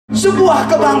Sebuah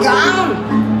kebanggaan.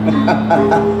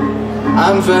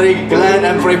 I'm very glad,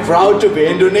 I'm very proud to be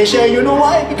Indonesia. You know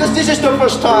why? Because this is the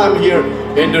first time here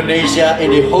Indonesia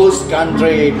in the host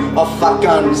country of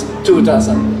Vakanz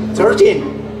 2013.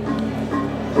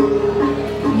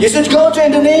 You should go to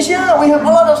Indonesia. We have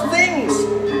a lot of things.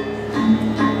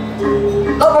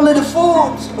 Not only the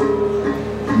food,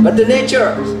 but the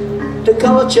nature, the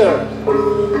culture.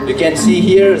 You can see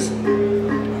here,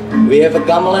 we have a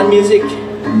gamelan music.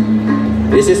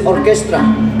 This is orchestra.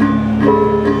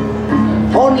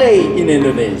 Only in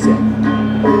Indonesia.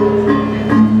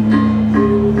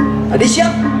 Adi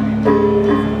siap?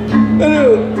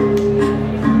 Aduh.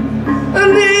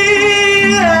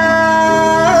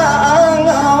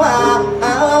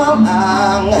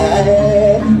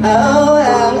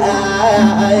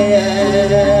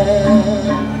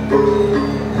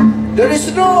 There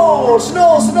is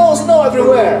snow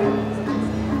everywhere.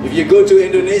 If you go to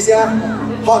Indonesia,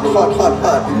 hot.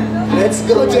 Let's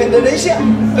go to Indonesia.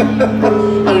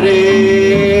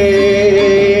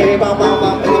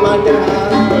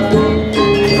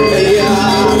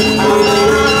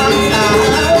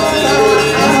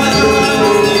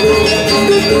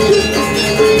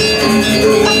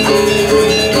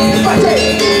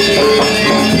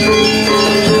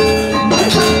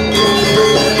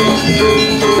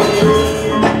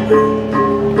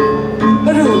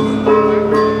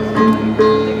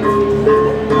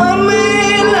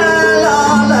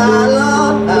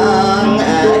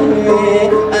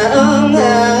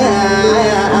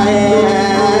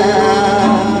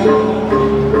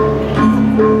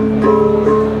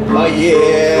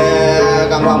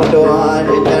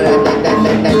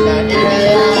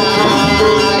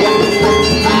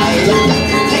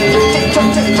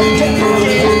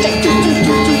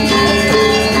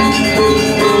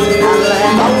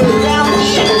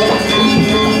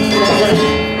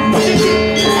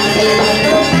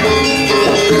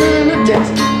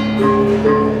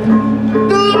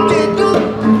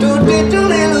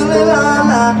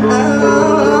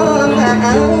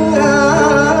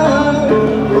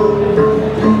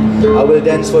 I will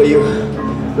dance for you.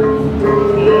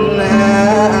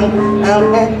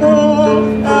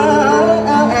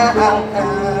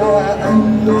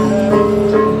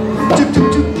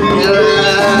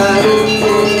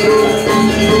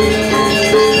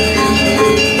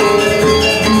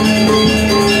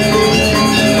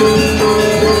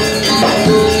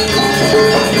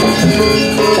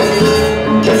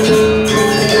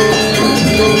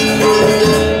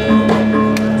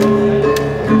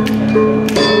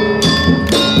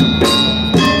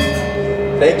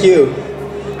 Thank you.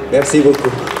 Merci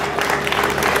beaucoup.